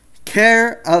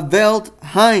Kehr Welt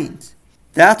Heinz.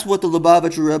 That's what the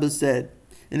Lubavitcher Rebbe said.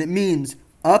 And it means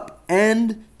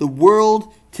upend the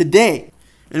world today.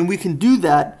 And we can do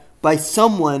that by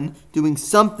someone doing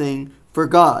something for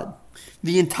God.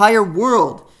 The entire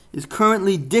world is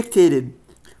currently dictated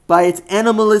by its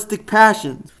animalistic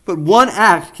passions. But one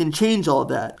act can change all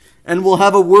that. And we'll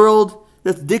have a world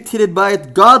that's dictated by its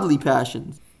godly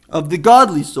passions, of the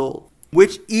godly soul,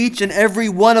 which each and every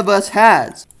one of us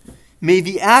has. May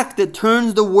the act that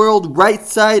turns the world right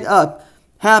side up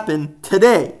happen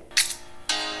today.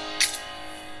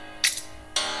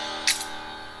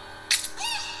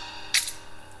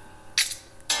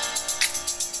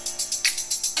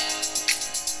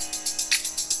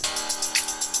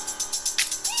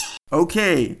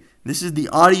 Okay, this is the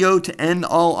audio to end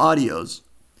all audios.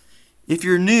 If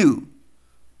you're new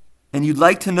and you'd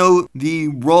like to know the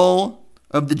role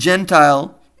of the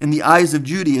Gentile in the eyes of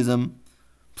Judaism,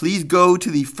 please go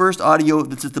to the first audio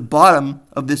that's at the bottom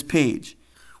of this page.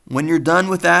 When you're done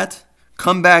with that,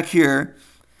 come back here,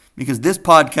 because this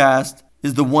podcast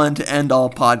is the one to end all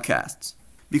podcasts.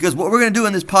 Because what we're going to do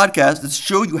in this podcast is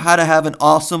show you how to have an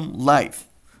awesome life,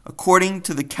 according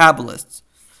to the Kabbalists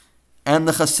and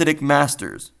the Hasidic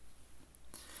masters.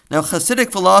 Now,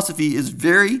 Hasidic philosophy is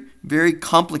very, very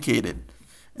complicated,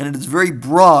 and it is very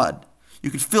broad. You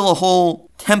could fill a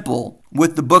whole temple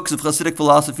with the books of Hasidic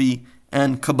philosophy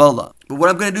and Kabbalah. But what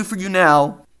I'm going to do for you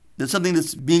now, that's something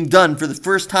that's being done for the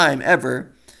first time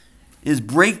ever, is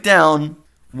break down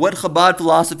what Chabad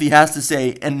philosophy has to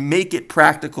say and make it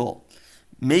practical.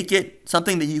 Make it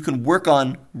something that you can work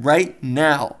on right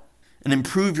now and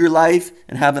improve your life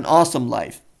and have an awesome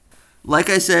life. Like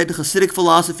I said, Hasidic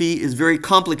philosophy is very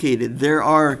complicated. There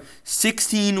are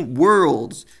 16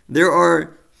 worlds. There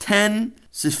are 10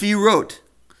 Sefirot.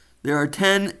 There are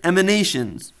 10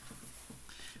 emanations.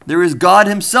 There is God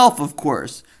himself, of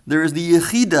course. There is the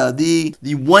Yechida,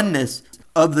 the oneness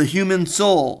of the human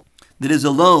soul that is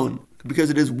alone, because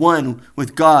it is one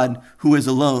with God who is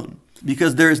alone,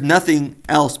 because there is nothing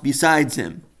else besides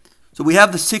him. So we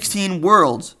have the 16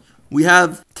 worlds. We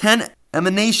have 10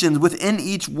 emanations within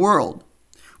each world.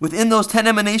 Within those 10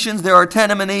 emanations, there are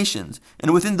 10 emanations.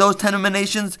 And within those 10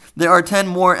 emanations, there are 10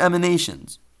 more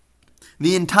emanations.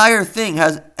 The entire thing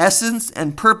has essence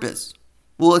and purpose.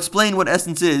 We'll explain what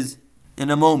essence is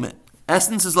in a moment.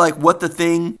 Essence is like what the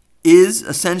thing is,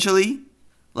 essentially,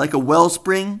 like a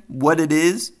wellspring, what it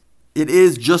is. It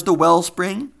is just a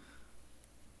wellspring.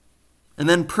 And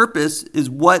then purpose is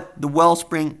what the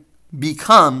wellspring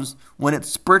becomes when it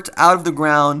spurts out of the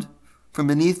ground from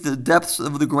beneath the depths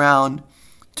of the ground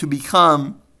to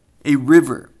become a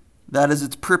river. That is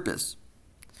its purpose.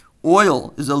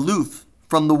 Oil is aloof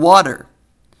from the water,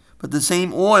 but the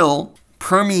same oil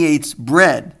permeates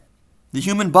bread. The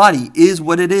human body is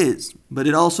what it is, but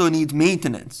it also needs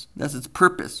maintenance. That's its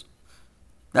purpose.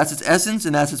 That's its essence,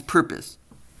 and that's its purpose.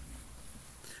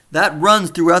 That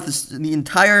runs throughout the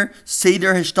entire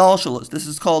Seder Hishtalshelus. This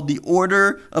is called the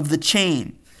order of the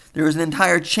chain. There is an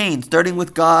entire chain, starting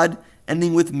with God,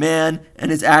 ending with man and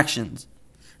his actions.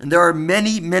 And there are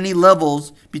many, many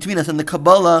levels between us, and the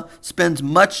Kabbalah spends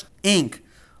much ink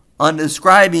on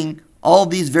describing all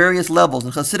these various levels.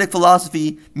 And Hasidic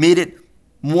philosophy made it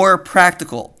more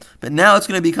practical. But now it's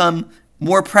going to become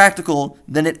more practical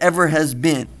than it ever has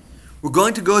been. We're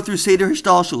going to go through Seder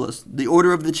Hishtalshelus, the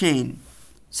order of the chain,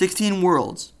 16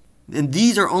 worlds. And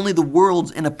these are only the worlds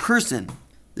in a person.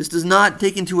 This does not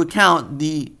take into account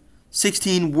the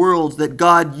 16 worlds that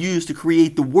God used to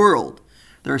create the world.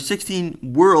 There are 16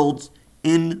 worlds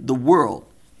in the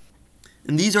world.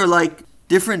 And these are like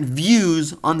different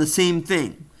views on the same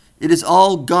thing. It is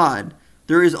all God.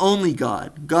 There is only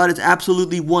God. God is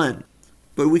absolutely one.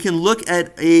 But we can look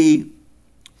at a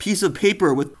piece of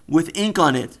paper with ink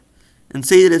on it and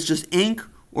say that it's just ink,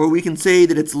 or we can say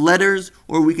that it's letters,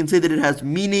 or we can say that it has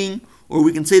meaning, or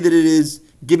we can say that it is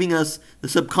giving us the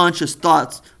subconscious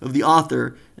thoughts of the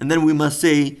author, and then we must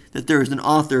say that there is an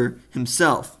author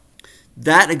himself.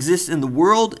 That exists in the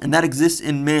world, and that exists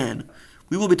in man.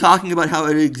 We will be talking about how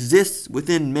it exists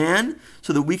within man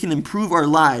so that we can improve our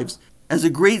lives. As a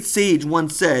great sage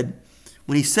once said,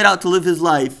 when he set out to live his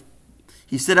life,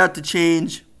 he set out to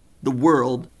change the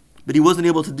world, but he wasn't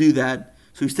able to do that.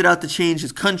 So he set out to change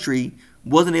his country,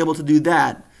 wasn't able to do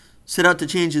that. Set out to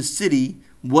change his city,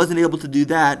 wasn't able to do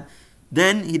that.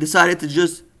 Then he decided to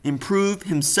just improve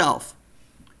himself.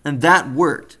 And that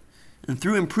worked. And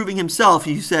through improving himself,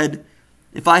 he said,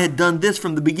 if I had done this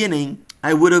from the beginning,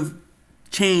 I would have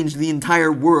changed the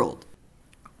entire world.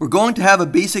 We're going to have a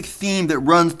basic theme that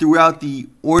runs throughout the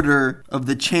order of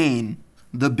the chain,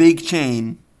 the big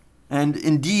chain. And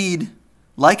indeed,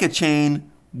 like a chain,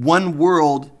 one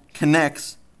world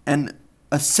connects and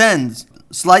ascends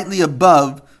slightly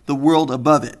above the world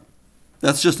above it.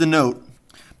 That's just a note.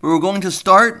 But we're going to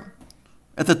start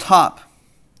at the top.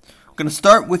 We're going to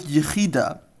start with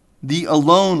Yechida, the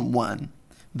alone one,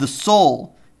 the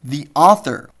soul, the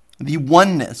author, the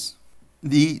oneness.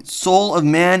 The soul of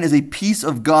man is a piece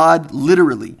of God,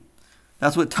 literally.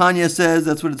 That's what Tanya says.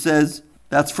 That's what it says.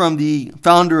 That's from the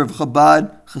founder of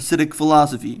Chabad Hasidic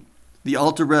philosophy, the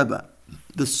Alter Rebbe.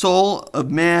 The soul of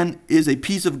man is a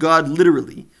piece of God,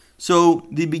 literally. So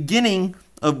the beginning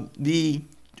of the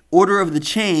order of the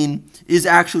chain is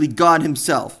actually God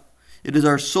himself. It is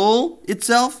our soul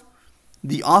itself,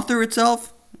 the author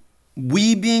itself,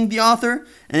 we being the author,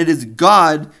 and it is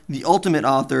God, the ultimate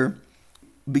author.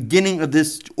 Beginning of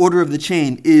this order of the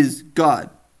chain is God.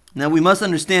 Now we must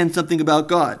understand something about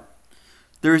God.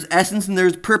 There is essence and there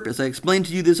is purpose. I explained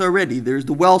to you this already. There's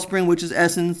the wellspring, which is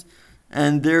essence,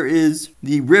 and there is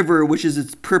the river, which is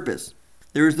its purpose.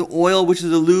 There is the oil, which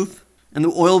is aloof, and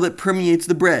the oil that permeates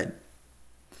the bread.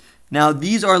 Now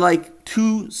these are like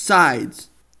two sides.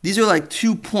 These are like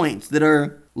 2 points that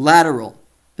are lateral.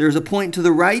 There's a point to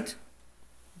the right,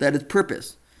 that is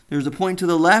purpose. There's a point to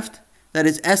the left, that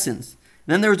is essence.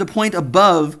 And then there's a point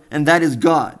above, and that is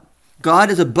God. God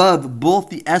is above both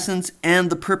the essence and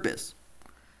the purpose.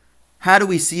 How do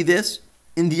we see this?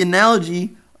 In the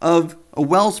analogy of a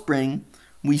wellspring,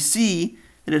 we see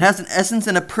that it has an essence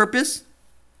and a purpose.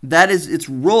 That is its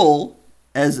role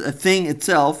as a thing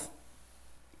itself,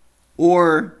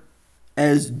 or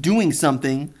as doing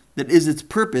something that is its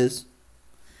purpose.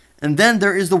 And then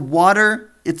there is the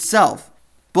water itself.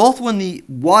 Both when the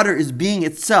water is being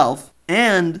itself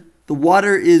and the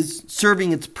water is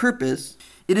serving its purpose,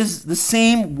 it is the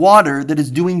same water that is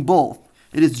doing both.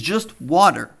 It is just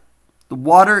water. The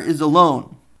water is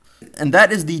alone. And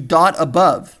that is the dot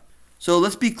above. So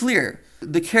let's be clear.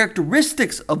 The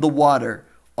characteristics of the water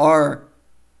are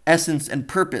essence and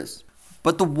purpose.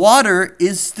 But the water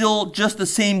is still just the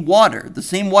same water. The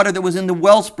same water that was in the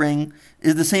wellspring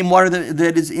is the same water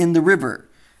that is in the river.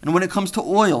 And when it comes to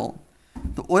oil,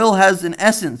 the oil has an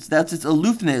essence. That's its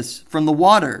aloofness from the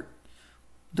water.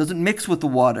 It doesn't mix with the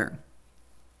water.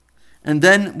 And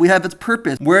then we have its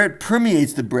purpose, where it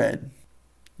permeates the bread.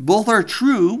 Both are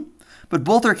true, but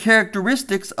both are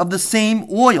characteristics of the same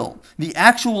oil. The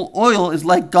actual oil is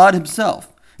like God himself.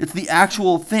 It's the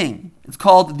actual thing. It's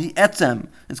called the etzem.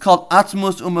 It's called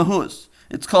atzmus umahus.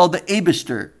 It's called the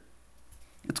Eibishter.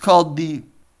 It's called the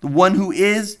one who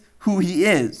is who he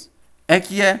is.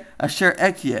 Ekyeh asher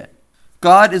ekyeh.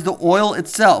 God is the oil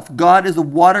itself. God is the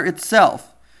water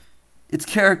itself. Its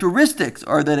characteristics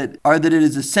are that it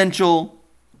is essential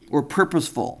or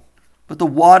purposeful. But the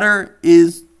water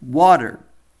is water.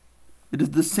 It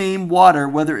is the same water,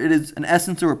 whether it is an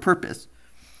essence or a purpose.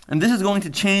 And this is going to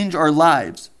change our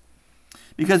lives.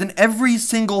 Because in every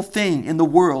single thing in the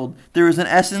world, there is an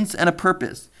essence and a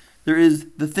purpose. There is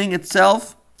the thing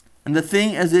itself and the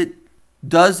thing as it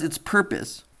does its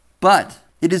purpose. But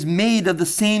it is made of the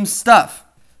same stuff.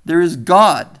 There is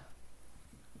God.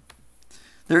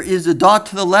 There is a dot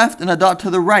to the left and a dot to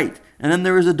the right. And then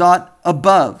there is a dot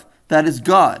above. That is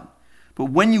God. But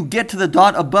when you get to the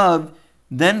dot above,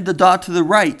 then the dot to the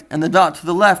right and the dot to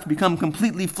the left become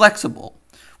completely flexible.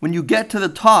 When you get to the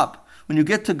top, when you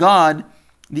get to God,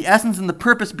 the essence and the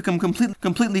purpose become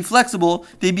completely flexible.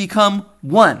 They become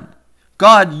one.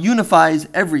 God unifies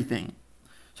everything.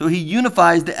 So he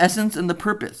unifies the essence and the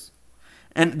purpose.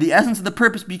 And the essence and the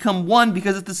purpose become one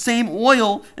because it's the same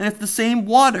oil and it's the same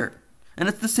water and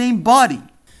it's the same body.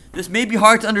 This may be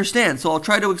hard to understand, so I'll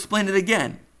try to explain it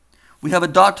again. We have a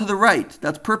dot to the right,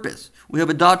 that's purpose. We have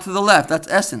a dot to the left, that's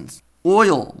essence.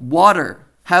 Oil, water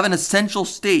have an essential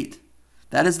state.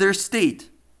 That is their state.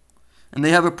 And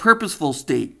they have a purposeful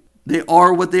state. They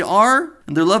are what they are,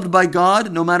 and they're loved by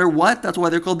God no matter what. That's why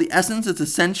they're called the essence. It's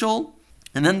essential.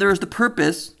 And then there's the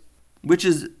purpose, which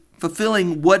is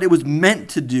fulfilling what it was meant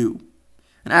to do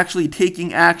and actually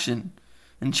taking action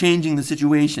and changing the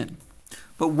situation.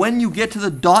 But when you get to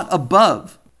the dot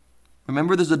above,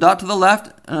 remember there's a dot to the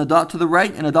left and a dot to the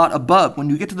right and a dot above. When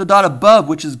you get to the dot above,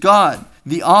 which is God,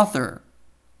 the author,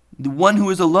 the one who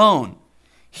is alone,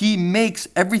 he makes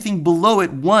everything below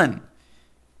it one.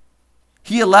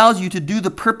 He allows you to do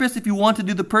the purpose if you want to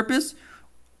do the purpose,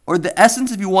 or the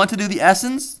essence if you want to do the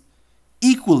essence,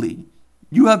 equally.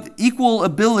 You have equal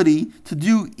ability to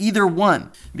do either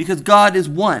one, because God is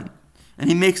one, and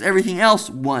he makes everything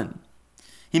else one.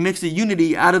 He makes a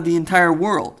unity out of the entire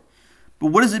world. But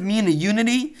what does it mean, a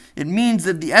unity? It means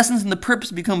that the essence and the purpose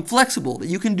become flexible, that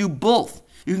you can do both.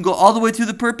 You can go all the way through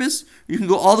the purpose, you can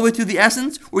go all the way through the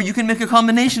essence, or you can make a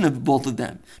combination of both of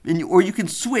them. Or you can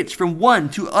switch from one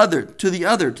to other, to the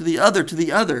other, to the other, to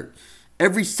the other,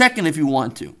 every second if you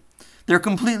want to. They're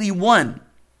completely one.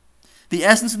 The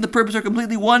essence and the purpose are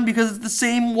completely one because it's the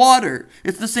same water,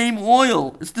 it's the same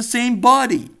oil, it's the same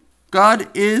body. God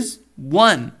is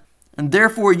one, and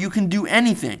therefore you can do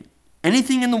anything.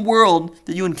 Anything in the world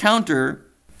that you encounter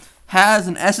has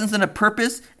an essence and a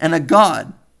purpose and a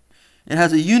God. It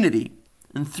has a unity.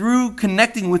 And through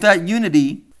connecting with that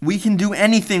unity, we can do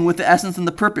anything with the essence and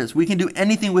the purpose. We can do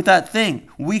anything with that thing.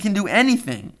 We can do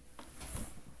anything.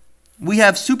 We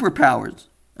have superpowers.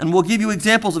 And we'll give you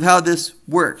examples of how this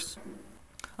works.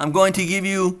 I'm going to give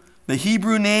you the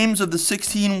Hebrew names of the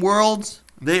 16 worlds.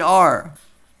 They are,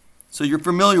 so you're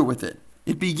familiar with it.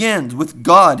 It begins with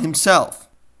God himself,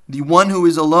 the one who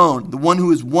is alone, the one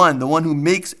who is one, the one who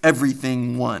makes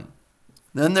everything one.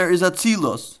 Then there is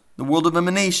Atzilos, the world of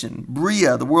emanation,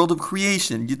 Bria, the world of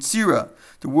creation, Yetzirah,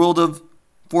 the world of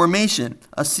formation,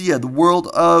 Asiya, the world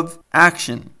of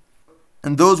action.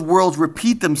 And those worlds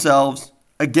repeat themselves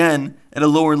again at a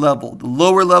lower level. The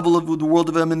lower level of the world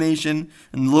of emanation,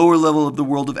 and the lower level of the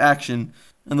world of action,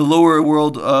 and the lower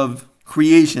world of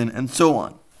creation, and so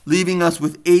on, leaving us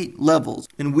with 8 levels.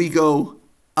 And we go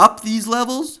up these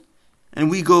levels, and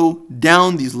we go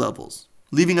down these levels,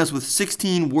 leaving us with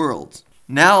 16 worlds.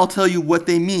 Now I'll tell you what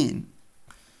they mean.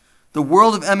 The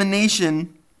world of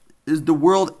emanation is the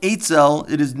world Eitzel.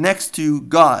 It is next to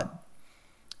God.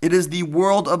 It is the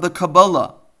world of the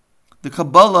Kabbalah. The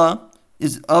Kabbalah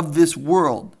is of this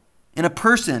world. In a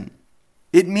person,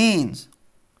 it means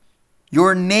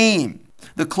your name.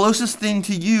 The closest thing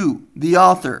to you, the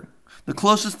author, the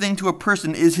closest thing to a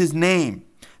person is his name.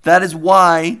 That is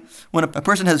why when a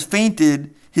person has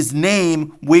fainted, his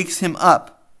name wakes him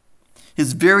up.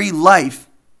 His very life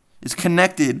is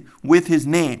connected with his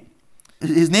name.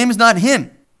 His name is not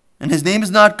him, and his name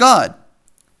is not God,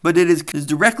 but it is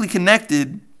directly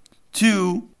connected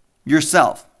to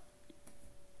yourself,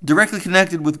 directly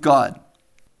connected with God.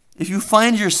 If you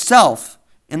find yourself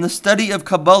in the study of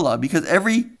Kabbalah, because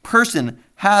every person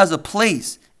has a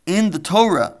place in the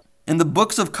Torah, in the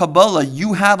books of Kabbalah,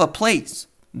 you have a place.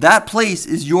 That place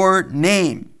is your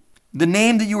name. The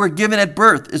name that you were given at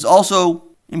birth is also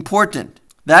important.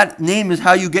 That name is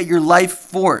how you get your life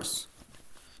force.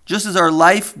 Just as our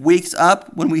life wakes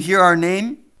up when we hear our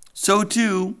name, so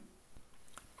too,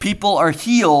 people are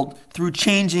healed through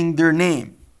changing their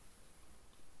name.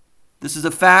 This is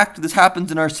a fact. This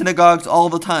happens in our synagogues all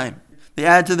the time. They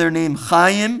add to their name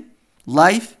Chaim,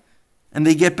 life, and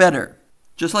they get better.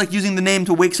 Just like using the name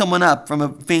to wake someone up from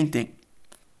a fainting.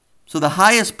 So the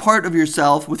highest part of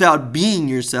yourself, without being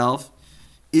yourself,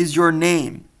 is your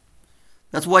name.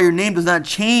 That's why your name does not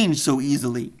change so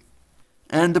easily.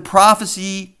 And the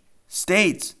prophecy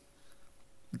states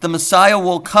that the Messiah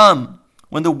will come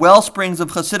when the well springs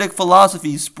of Hasidic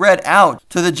philosophy spread out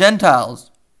to the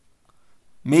Gentiles.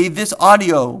 May this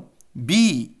audio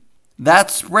be that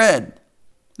spread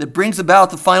that brings about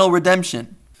the final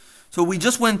redemption. So we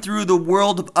just went through the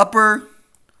world of upper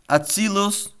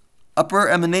Atzilus, upper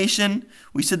emanation.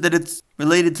 We said that it's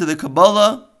related to the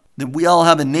Kabbalah, that we all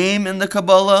have a name in the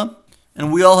Kabbalah,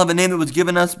 and we all have a name that was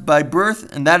given us by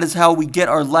birth, and that is how we get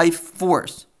our life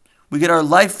force. We get our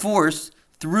life force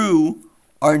through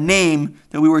our name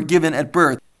that we were given at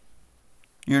birth.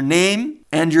 Your name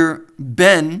and your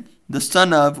ben, the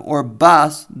son of, or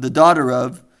bas, the daughter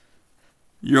of,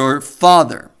 your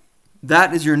father.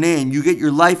 That is your name. You get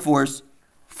your life force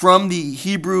from the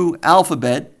Hebrew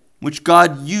alphabet, which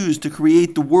God used to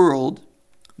create the world,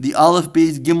 the Aleph,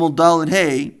 Beis, Gimel, Dalet,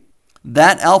 Hey.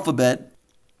 That alphabet,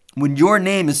 when your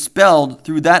name is spelled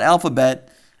through that alphabet,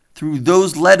 through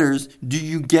those letters, do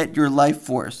you get your life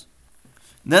force.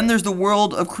 Then there's the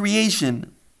world of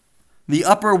creation, the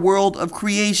upper world of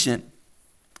creation,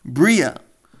 Bria.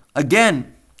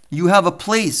 Again, you have a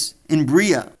place in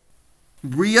Bria.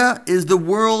 Bria is the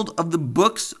world of the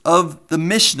books of the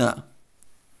Mishnah.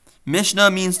 Mishnah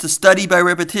means to study by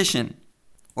repetition,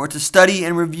 or to study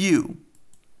and review.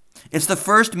 It's the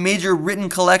first major written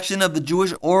collection of the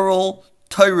Jewish oral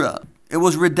Torah. It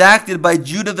was redacted by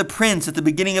Judah the Prince at the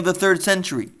beginning of the 3rd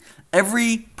century.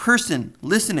 Every person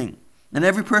listening and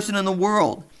every person in the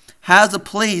world has a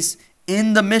place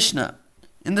in the Mishnah,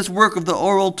 in this work of the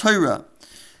oral Torah.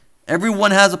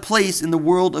 Everyone has a place in the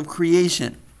world of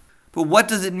creation. But what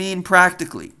does it mean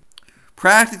practically?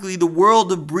 Practically, the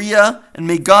world of Bria, and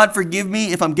may God forgive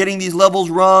me if I'm getting these levels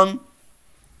wrong,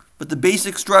 but the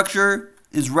basic structure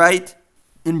is right.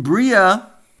 In Bria,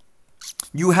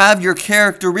 you have your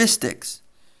characteristics.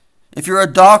 If you're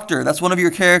a doctor, that's one of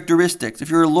your characteristics. If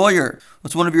you're a lawyer,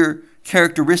 that's one of your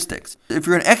characteristics. If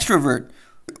you're an extrovert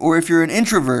or if you're an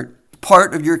introvert,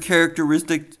 part of your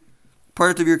characteristic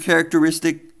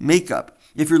makeup.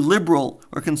 If you're liberal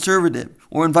or conservative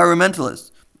or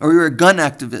environmentalist or you're a gun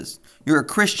activist, you're a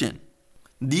Christian.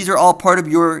 These are all part of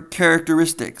your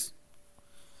characteristics.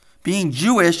 Being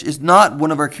Jewish is not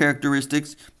one of our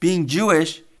characteristics. Being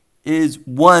Jewish is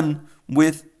one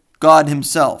with God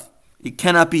Himself. It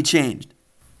cannot be changed.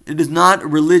 It is not a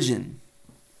religion.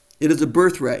 It is a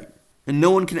birthright. And no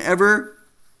one can ever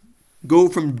go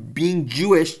from being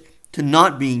Jewish to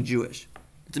not being Jewish.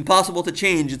 It's impossible to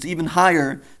change. It's even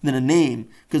higher than a name,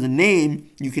 because a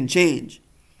name you can change.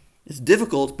 It's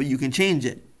difficult, but you can change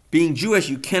it. Being Jewish,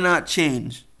 you cannot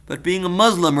change. But being a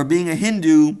Muslim or being a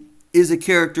Hindu is a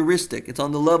characteristic. It's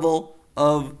on the level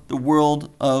of the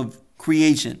world of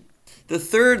creation. The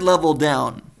third level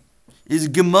down is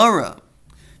Gemara.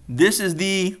 This is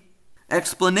the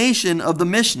explanation of the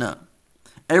Mishnah.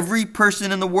 Every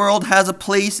person in the world has a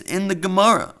place in the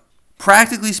Gemara.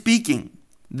 Practically speaking,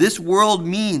 this world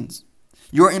means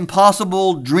your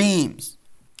impossible dreams.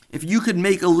 If you could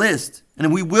make a list,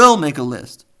 and we will make a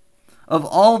list, of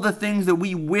all the things that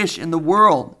we wish in the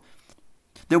world,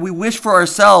 that we wish for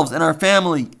ourselves and our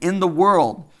family in the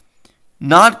world,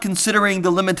 not considering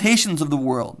the limitations of the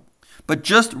world, but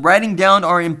just writing down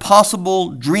our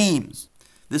impossible dreams.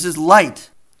 This is light.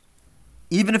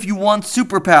 Even if you want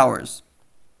superpowers,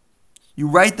 you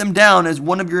write them down as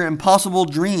one of your impossible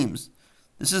dreams.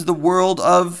 This is the world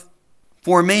of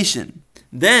formation.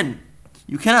 Then,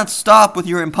 you cannot stop with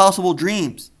your impossible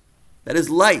dreams. That is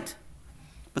light.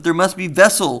 But there must be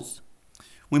vessels.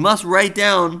 We must write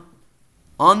down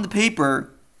on the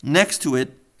paper, next to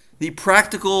it, the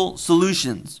practical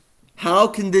solutions. How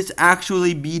can this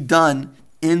actually be done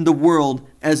in the world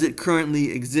as it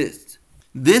currently exists?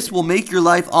 This will make your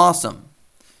life awesome.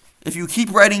 If you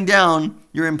keep writing down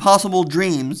your impossible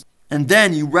dreams, and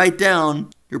then you write down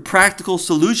your practical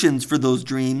solutions for those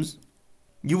dreams,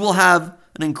 you will have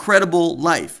an incredible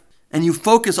life. And you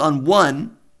focus on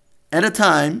one at a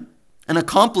time and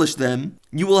accomplish them,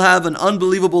 you will have an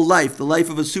unbelievable life, the life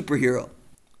of a superhero.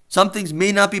 Some things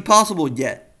may not be possible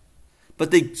yet,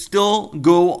 but they still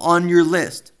go on your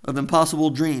list of impossible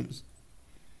dreams.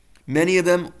 Many of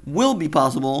them will be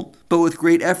possible, but with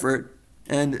great effort,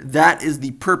 and that is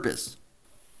the purpose.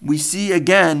 We see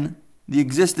again the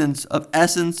existence of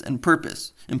essence and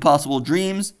purpose. Impossible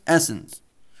dreams, essence.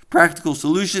 Practical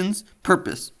solutions,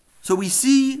 purpose. So we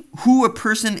see who a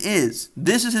person is.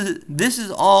 This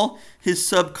is all his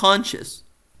subconscious.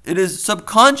 It is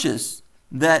subconscious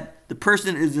that the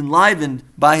person is enlivened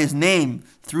by his name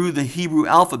through the Hebrew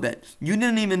alphabet. You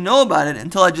didn't even know about it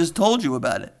until I just told you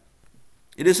about it.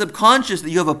 It is subconscious that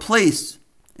you have a place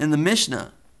in the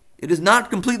Mishnah. It is not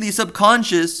completely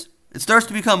subconscious. It starts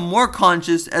to become more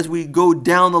conscious as we go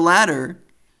down the ladder.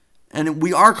 And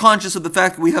we are conscious of the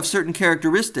fact that we have certain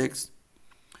characteristics,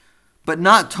 but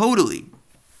not totally.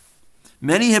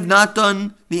 Many have not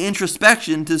done the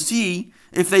introspection to see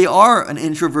if they are an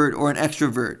introvert or an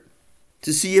extrovert,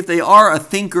 to see if they are a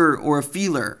thinker or a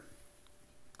feeler.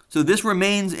 So this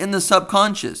remains in the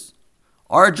subconscious.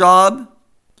 Our job,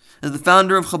 as the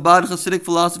founder of Chabad Hasidic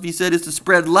philosophy said, is to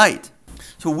spread light.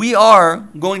 So we are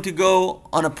going to go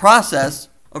on a process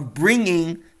of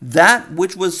bringing that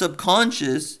which was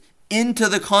subconscious into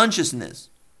the consciousness.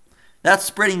 That's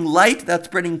spreading light, that's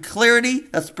spreading clarity,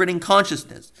 that's spreading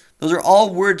consciousness. Those are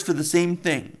all words for the same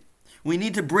thing. We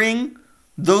need to bring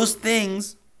those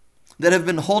things that have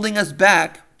been holding us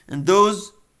back and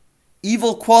those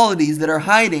evil qualities that are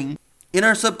hiding in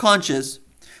our subconscious,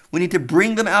 we need to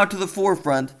bring them out to the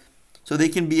forefront so they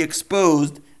can be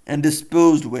exposed and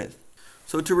disposed with.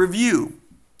 So to review,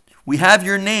 we have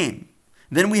your name,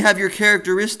 then we have your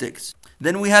characteristics,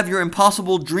 then we have your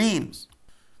impossible dreams,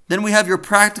 then we have your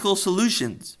practical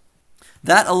solutions.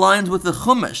 That aligns with the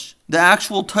Chumash, the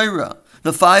actual Torah,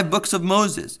 the 5 books of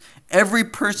Moses. Every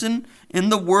person in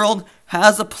the world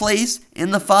has a place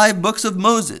in the 5 books of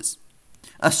Moses.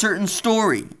 A certain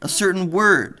story, a certain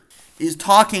word is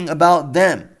talking about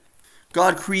them.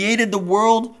 God created the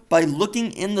world by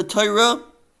looking in the Torah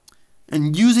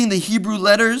and using the Hebrew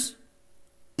letters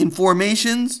in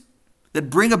formations that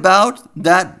bring about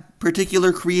that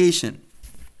particular creation.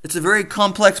 It's a very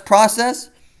complex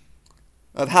process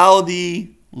of how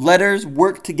the letters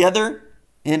work together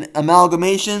in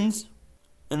amalgamations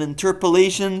and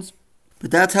interpolations,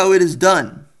 but that's how it is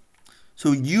done.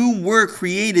 So you were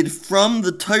created from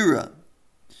the Torah.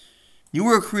 You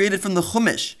were created from the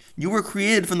Chumash. You were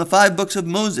created from the 5 books of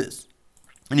Moses.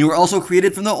 And you were also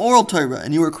created from the oral Torah.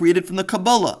 And you were created from the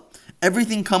Kabbalah.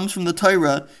 Everything comes from the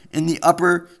Torah in the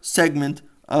upper segment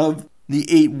of the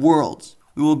 8 worlds.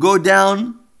 We will go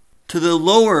down to the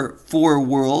lower 4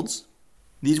 worlds.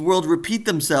 These worlds repeat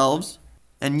themselves,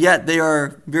 and yet they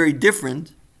are very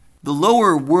different. The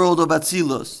lower world of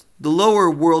Atzilus, the lower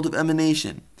world of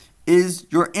emanation, is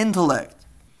your intellect.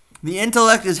 The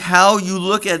intellect is how you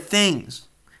look at things,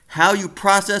 how you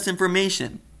process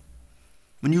information.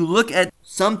 When you look at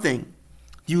something,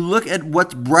 do you look at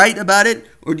what's bright about it,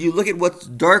 or do you look at what's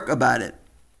dark about it?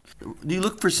 Do you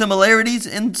look for similarities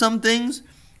in some things,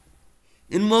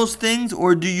 in most things,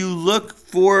 or do you look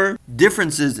for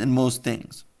differences in most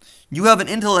things? You have an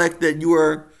intellect that you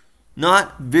are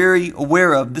not very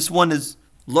aware of. This one is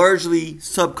largely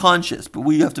subconscious, but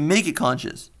we have to make it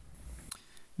conscious.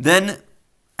 Then,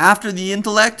 after the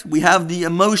intellect, we have the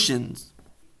emotions.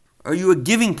 Are you a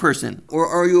giving person, or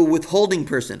are you a withholding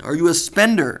person? Are you a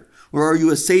spender, or are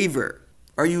you a saver?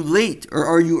 Are you late, or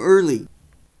are you early?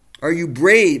 Are you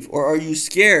brave, or are you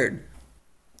scared?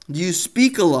 Do you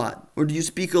speak a lot, or do you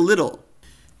speak a little?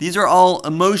 These are all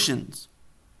emotions.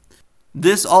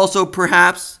 This also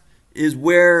perhaps is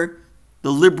where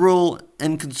the liberal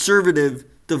and conservative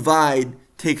divide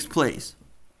takes place.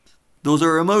 Those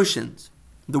are emotions.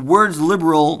 The word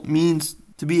liberal means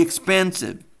to be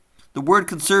expansive. The word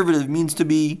conservative means to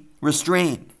be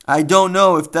restrained. I don't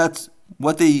know if that's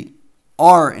what they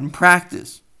are in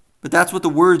practice, but that's what the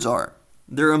words are.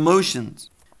 They're emotions.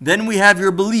 Then we have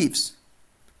your beliefs.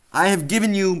 I have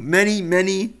given you many,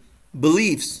 many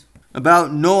beliefs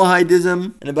about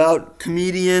Noahidism and about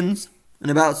comedians and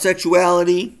about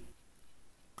sexuality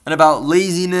and about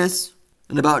laziness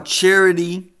and about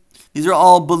charity. These are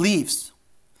all beliefs.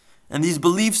 And these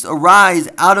beliefs arise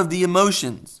out of the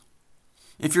emotions.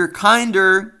 If you're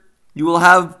kinder, you will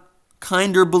have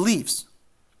kinder beliefs.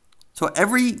 So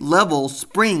every level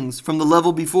springs from the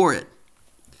level before it.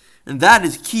 And that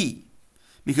is key.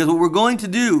 Because what we're going to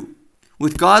do,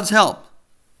 with God's help,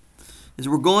 is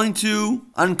we're going to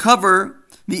uncover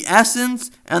the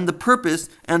essence and the purpose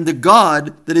and the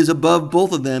God that is above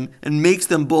both of them and makes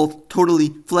them both totally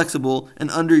flexible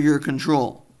and under your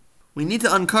control. We need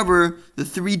to uncover the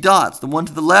 3 dots, the one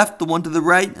to the left, the one to the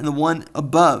right, and the one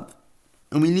above.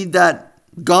 And we need that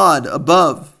God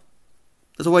above.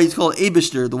 That's why he's called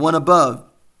Eibishter, the one above.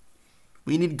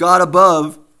 We need God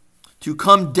above to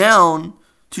come down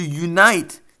to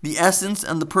unite the essence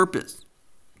and the purpose.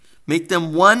 Make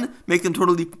them one, make them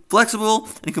totally flexible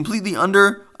and completely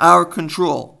under our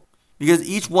control. Because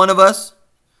each one of us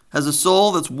has a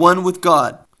soul that's one with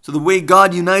God. So the way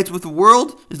God unites with the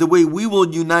world is the way we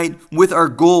will unite with our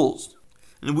goals.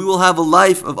 And we will have a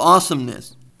life of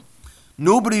awesomeness.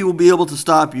 Nobody will be able to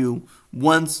stop you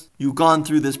once you've gone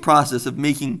through this process of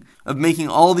making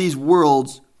all these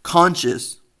worlds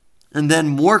conscious, and then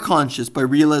more conscious by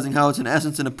realizing how it's an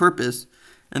essence and a purpose,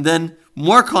 and then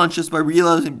more conscious by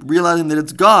realizing that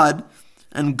it's God,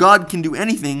 and God can do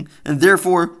anything, and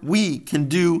therefore we can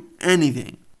do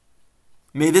anything.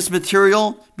 May this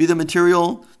material be the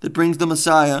material that brings the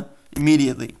Messiah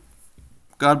immediately.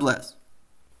 God bless.